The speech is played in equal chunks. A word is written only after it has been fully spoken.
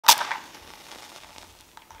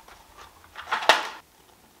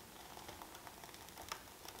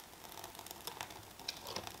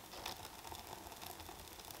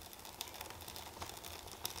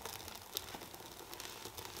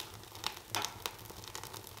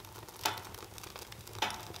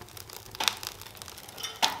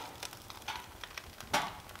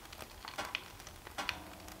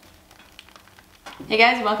Hey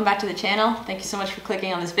guys, welcome back to the channel. Thank you so much for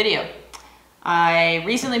clicking on this video. I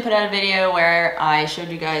recently put out a video where I showed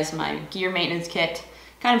you guys my gear maintenance kit,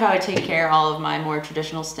 kind of how I take care of all of my more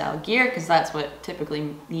traditional style gear, because that's what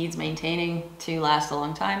typically needs maintaining to last a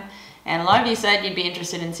long time. And a lot of you said you'd be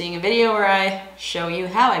interested in seeing a video where I show you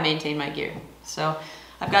how I maintain my gear. So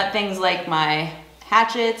I've got things like my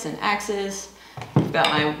hatchets and axes. I've got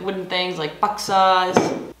my wooden things like buck saws,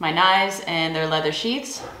 my knives and their leather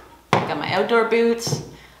sheaths. I've got my outdoor boots.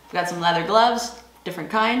 I've got some leather gloves, different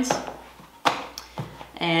kinds.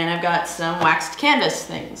 And I've got some waxed canvas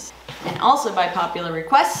things. And also by popular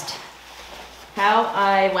request, how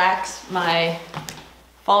I wax my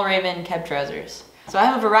Fjallraven trousers. So I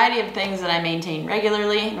have a variety of things that I maintain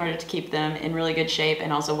regularly in order to keep them in really good shape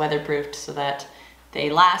and also weatherproofed so that they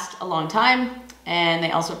last a long time and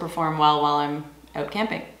they also perform well while I'm out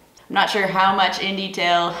camping. I'm not sure how much in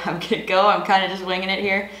detail I'm gonna go. I'm kind of just winging it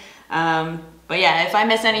here. But yeah, if I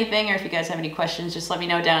miss anything or if you guys have any questions, just let me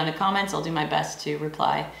know down in the comments. I'll do my best to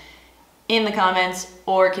reply in the comments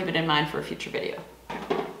or keep it in mind for a future video.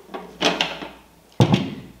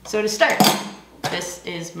 So to start, this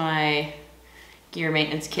is my gear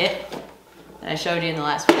maintenance kit that I showed you in the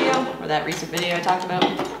last video, or that recent video I talked about.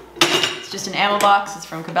 It's just an ammo box. It's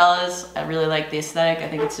from Cabela's. I really like the aesthetic. I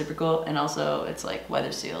think it's super cool, and also it's like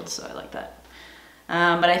weather sealed, so I like that.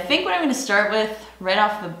 But I think what I'm going to start with right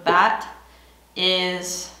off the bat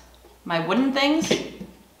is my wooden things.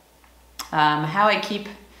 How I keep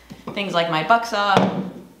things like my buck saw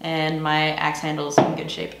and my axe handles in good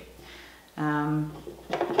shape.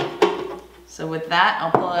 So with that,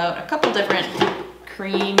 I'll pull out a couple different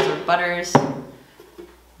creams or butters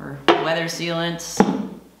or weather sealants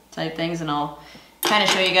type things, and I'll kind of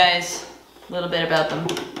show you guys a little bit about them.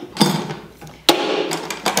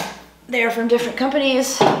 They're from different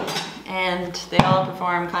companies and they all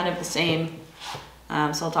perform kind of the same,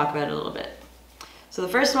 so I'll talk about it a little bit. So the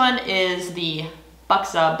first one is the buck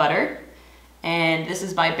saw butter, and this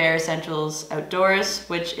is by Bare Essentials Outdoors,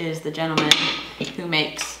 which is the gentleman who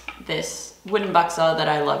makes this wooden buck saw that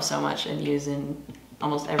I love so much and use in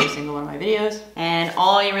almost every single one of my videos. And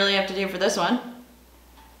all you really have to do for this one,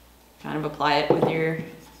 kind of apply it with your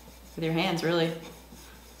hands, really.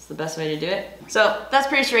 It's the best way to do it. So that's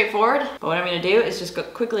pretty straightforward, but what I'm gonna do is just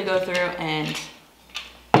quickly go through and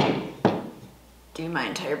do my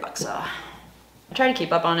entire buck saw. I try to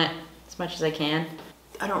keep up on it as much as I can.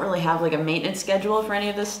 I don't really have like a maintenance schedule for any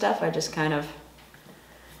of this stuff. I just kind of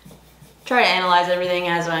try to analyze everything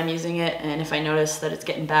as I'm using it, and if I notice that it's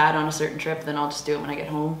getting bad on a certain trip, then I'll just do it when I get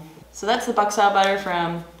home. So that's the buck saw butter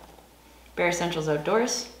from Bare Essentials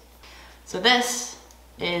Outdoors. So this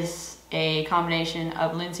is a combination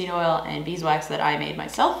of linseed oil and beeswax that I made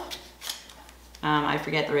myself. I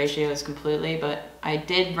forget the ratios completely, but I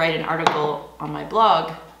did write an article on my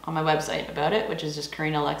blog, on my website about it, which is just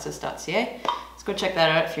karinaalexis.ca. Let's go check that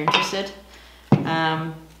out if you're interested.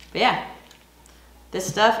 But yeah, this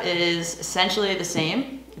stuff is essentially the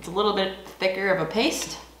same. It's a little bit thicker of a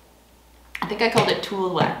paste. I think I called it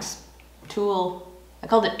tool wax. I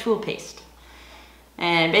called it tool paste.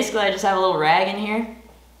 And basically I just have a little rag in here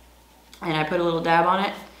and I put a little dab on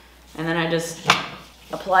it, and then I just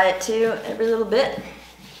apply it to every little bit.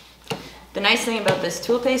 The nice thing about this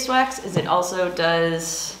tool paste wax is it also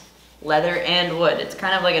does leather and wood. It's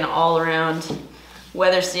kind of like an all-around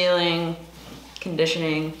weather sealing,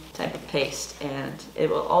 conditioning type of paste, and it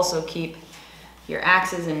will also keep your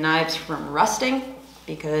axes and knives from rusting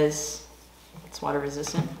because it's water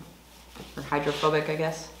resistant, or hydrophobic, I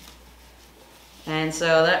guess. And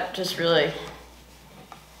so that just really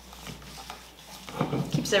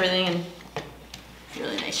keeps everything in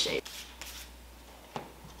really nice shape.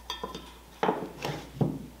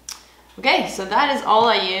 Okay, so that is all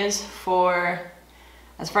I use for,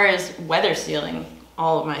 as far as weather sealing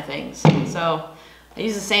all of my things. So I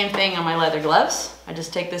use the same thing on my leather gloves. I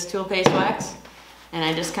just take this tool paste wax and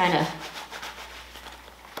I just kind of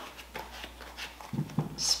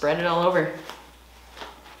spread it all over.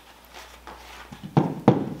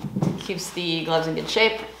 Keeps the gloves in good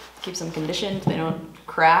shape, keeps them conditioned, they don't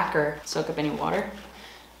crack or soak up any water.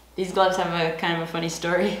 These gloves have a kind of a funny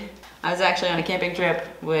story. I was actually on a camping trip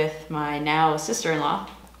with my now sister-in-law.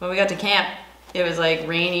 When we got to camp, it was like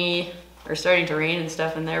rainy or starting to rain and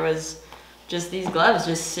stuff, and there was just these gloves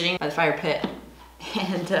just sitting by the fire pit.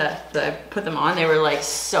 And I put them on, they were like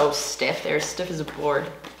so stiff. They were stiff as a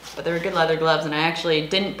board, but they were good leather gloves, and I actually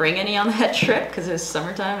didn't bring any on that trip because it was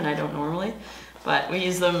summertime and I don't normally. But we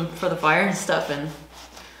used them for the fire and stuff, and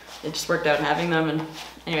it just worked out having them. And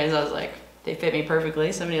anyways, I was like, they fit me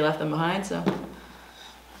perfectly. Somebody left them behind, so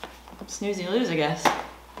snooze you lose, I guess.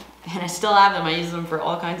 And I still have them. I use them for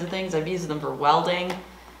all kinds of things. I've used them for welding,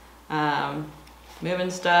 moving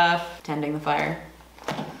stuff, tending the fire,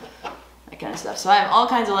 that kind of stuff. So I have all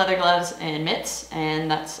kinds of leather gloves and mitts, and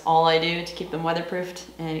that's all I do to keep them weatherproofed,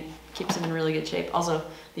 and it keeps them in really good shape. Also,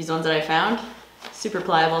 these ones that I found, super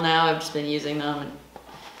pliable now. I've just been using them and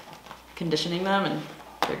conditioning them, and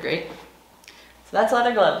they're great. So that's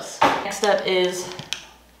leather gloves. Next up is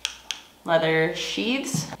leather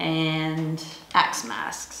sheaths and axe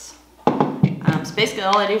masks. So basically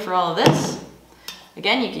all I do for all of this,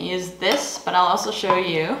 again, you can use this, but I'll also show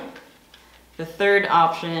you the third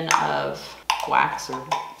option of wax or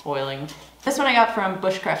oiling. This one I got from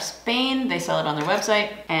Bushcraft Spain. They sell it on their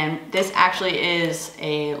website, and this actually is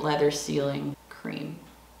a leather sealing cream.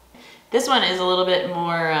 This one is a little bit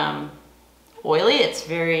more oily. It's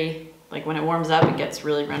very, like when it warms up, it gets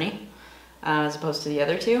really runny, as opposed to the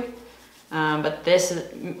other two. But this,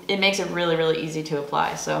 it makes it really, really easy to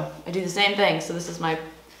apply. So I do the same thing. So this is my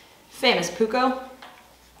famous puko.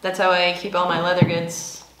 That's how I keep all my leather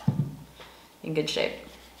goods in good shape.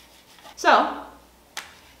 So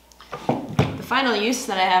the final use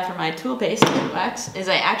that I have for my tool paste wax is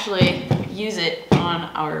I actually use it on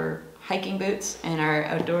our hiking boots and our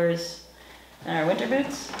outdoors and our winter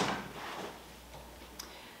boots.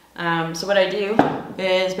 So what I do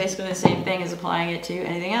is basically the same thing as applying it to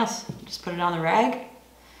anything else. Just put it on the rag.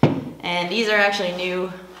 And these are actually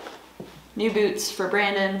new boots for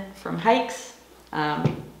Brandon from hikes.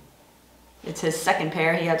 It's his second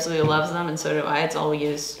pair. He absolutely loves them, and so do I. It's all we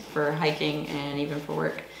use for hiking and even for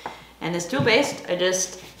work. And this tool paste, I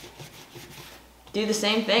just do the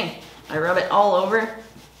same thing. I rub it all over,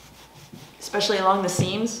 especially along the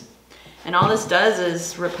seams. And all this does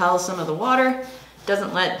is repel some of the water.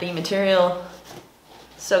 Doesn't let the material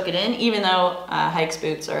soak it in, even though hikes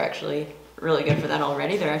boots are actually really good for that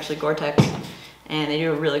already. They're actually Gore-Tex, and they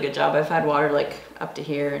do a really good job. I've had water like up to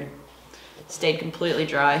here and stayed completely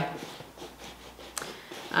dry.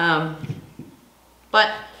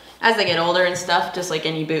 But as they get older and stuff, just like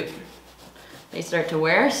any boot, they start to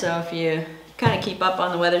wear. So if you kind of keep up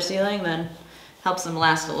on the weather sealing, then helps them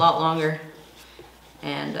last a lot longer.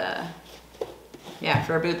 And yeah,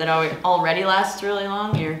 for a boot that already lasts really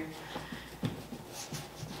long, you're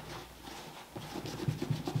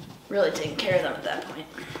really taking care of them at that point.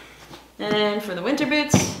 And then for the winter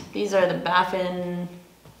boots, these are the Baffin,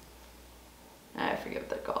 I forget what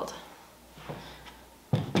they're called.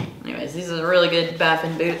 Anyways, these are really good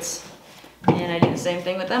Baffin boots, and I do the same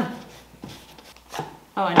thing with them.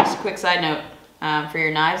 Oh, and just a quick side note, for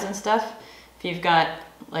your knives and stuff, if you've got,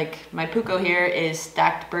 like my puko here is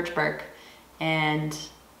stacked birch bark, and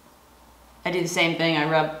I do the same thing. I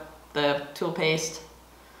rub the tool paste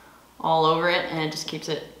all over it, and it just keeps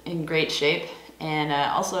it in great shape, and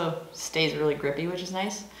also stays really grippy, which is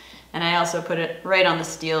nice. And I also put it right on the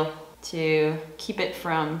steel to keep it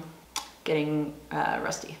from getting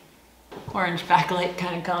rusty. Orange backlight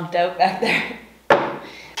kind of conked out back there.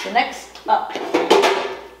 So next up,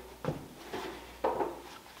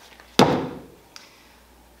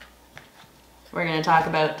 we're going to talk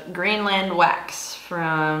about Greenland wax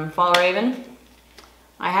from Fjallraven.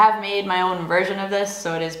 I have made my own version of this,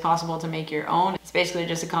 so it is possible to make your own. It's basically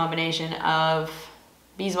just a combination of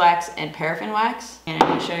beeswax and paraffin wax, and I'm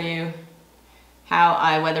going to show you how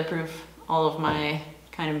I weatherproof all of my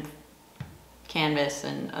kind of canvas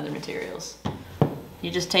and other materials. You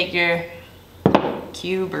just take your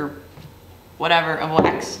cube or whatever of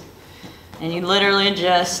wax, and you literally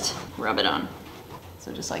just rub it on.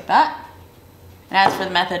 So just like that. And as for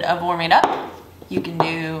the method of warming it up, you can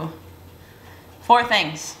do 4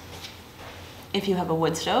 things. If you have a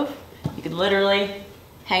wood stove, you could literally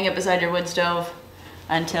hang it beside your wood stove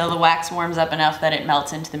until the wax warms up enough that it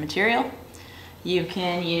melts into the material. You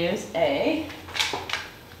can use a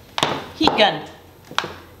heat gun,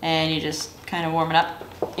 and you just kind of warm it up.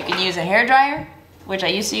 You can use a hair dryer, which I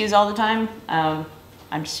used to use all the time.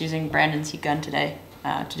 I'm just using Brandon's heat gun today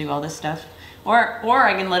to do all this stuff. Or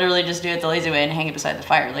I can literally just do it the lazy way and hang it beside the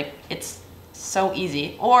fire. Like, it's so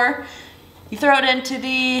easy. Or you throw it into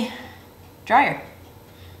the dryer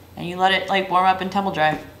and you let it like warm up and tumble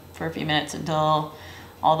dry for a few minutes until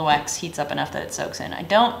all the wax heats up enough that it soaks in.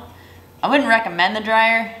 I wouldn't recommend the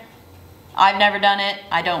dryer. I've never done it.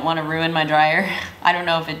 I don't want to ruin my dryer. I don't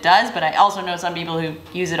know if it does, but I also know some people who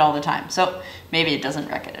use it all the time. So maybe it doesn't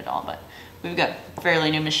wreck it at all, but we've got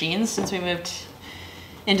fairly new machines since we moved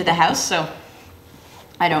into the house, so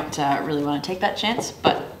I don't really want to take that chance,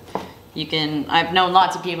 but you can. I've known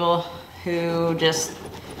lots of people who just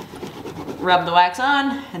rub the wax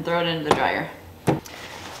on and throw it into the dryer.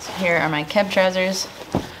 So here are my Keb trousers.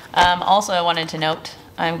 Also, I wanted to note,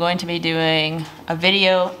 I'm going to be doing a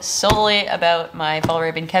video solely about my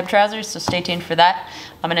Fjallraven Keb trousers, so stay tuned for that.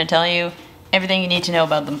 I'm going to tell you everything you need to know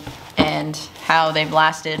about them and how they've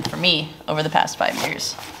lasted for me over the past 5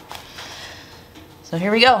 years. So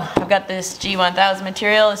here we go. I've got this G1000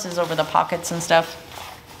 material. This is over the pockets and stuff.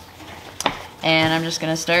 And I'm just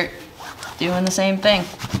going to start doing the same thing.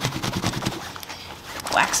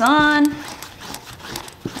 Wax on, and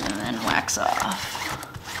then wax off.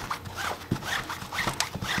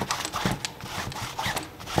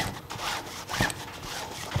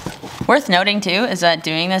 Worth noting too is that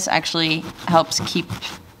doing this actually helps keep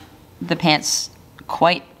the pants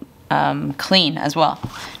quite clean as well,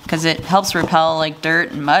 because it helps repel like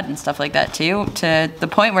dirt and mud and stuff like that too, to the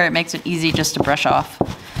point where it makes it easy just to brush off,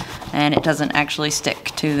 and it doesn't actually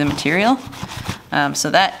stick to the material. So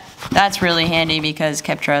that's really handy, because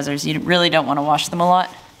Keb trousers, you really don't want to wash them a lot.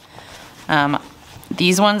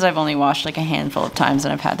 These ones I've only washed like a handful of times,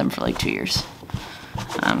 and I've had them for like 2 years.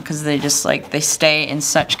 Because they just they stay in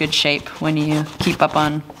such good shape when you keep up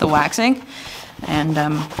on the waxing. And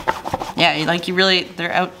yeah, like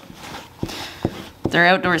they're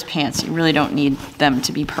outdoors pants. You really don't need them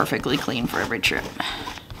to be perfectly clean for every trip.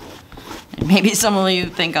 And maybe some of you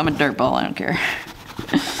think I'm a dirtball, I don't care.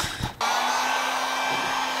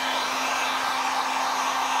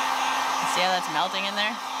 See how that's melting in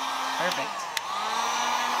there? Perfect.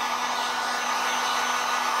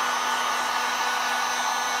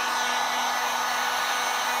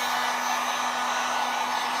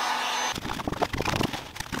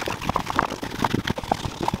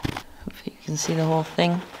 Hopefully you can see the whole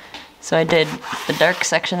thing. So I did the dark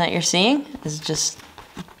section that you're seeing is just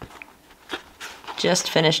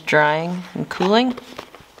finished drying and cooling.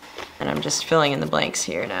 And I'm just filling in the blanks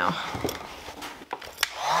here now.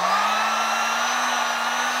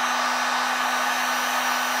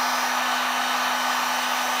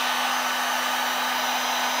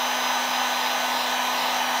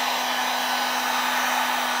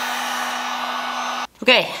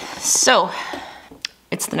 Okay, so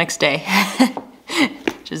it's the next day,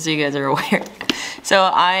 just so you guys are aware. So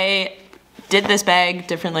I did this bag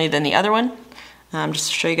differently than the other one, just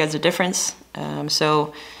to show you guys the difference.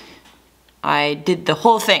 So I did the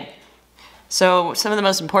whole thing. So some of the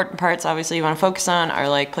most important parts, obviously, you want to focus on are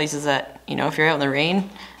like places that, you know, if you're out in the rain,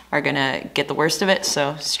 are gonna get the worst of it.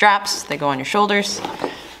 So straps, they go on your shoulders.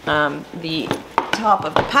 The top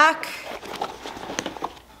of the pack,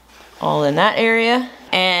 all in that area.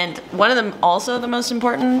 And one of them, also the most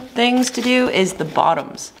important things to do is the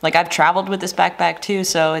bottoms. Like, I've traveled with this backpack too,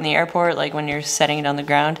 so in the airport, like when you're setting it on the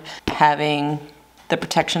ground, having the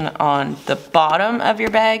protection on the bottom of your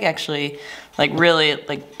bag actually, like, really,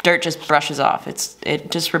 like, dirt just brushes off.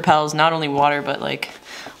 It just repels not only water, but like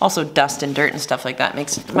also dust and dirt and stuff like that. It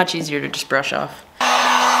makes it much easier to just brush off. All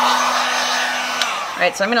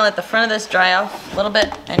right, so I'm gonna let the front of this dry off a little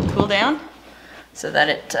bit and cool down, so that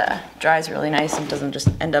it dries really nice and doesn't just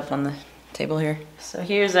end up on the table here. So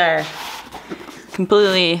here's our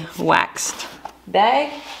completely waxed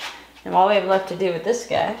bag. And all we have left to do with this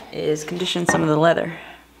guy is condition some of the leather.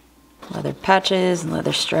 Leather patches and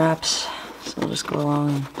leather straps. So we'll just go along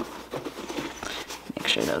and make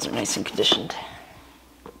sure those are nice and conditioned.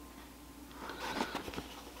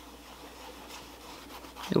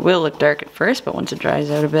 It will look dark at first, but once it dries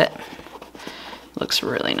out a bit, it looks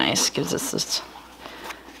really nice. Gives us this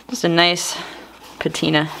just a nice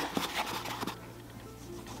patina.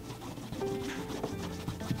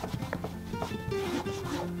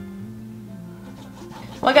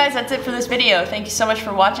 Well guys, that's it for this video. Thank you so much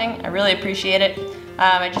for watching. I really appreciate it.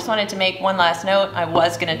 I just wanted to make one last note. I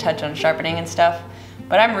was going to touch on sharpening and stuff,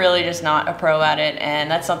 but I'm really just not a pro at it,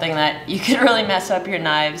 and that's something that you could really mess up your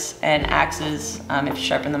knives and axes if you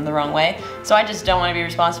sharpen them the wrong way. So I just don't want to be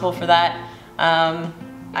responsible for that.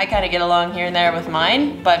 I kind of get along here and there with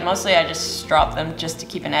mine, but mostly I just strop them just to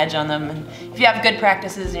keep an edge on them. And if you have good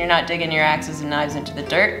practices and you're not digging your axes and knives into the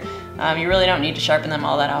dirt, you really don't need to sharpen them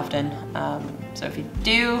all that often. So if you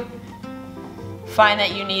do find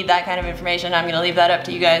that you need that kind of information, I'm going to leave that up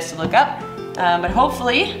to you guys to look up. But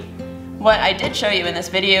hopefully what I did show you in this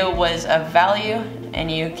video was of value, and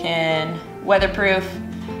you can weatherproof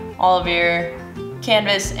all of your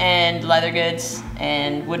canvas and leather goods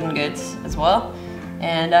and wooden goods as well.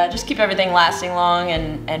 And just keep everything lasting long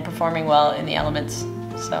and performing well in the elements.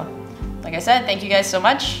 So, like I said, thank you guys so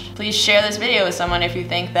much. Please share this video with someone if you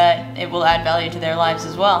think that it will add value to their lives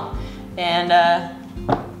as well. And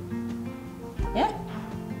yeah,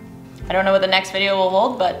 I don't know what the next video will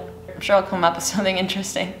hold, but I'm sure I'll come up with something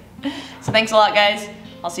interesting. So thanks a lot, guys.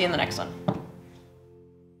 I'll see you in the next one.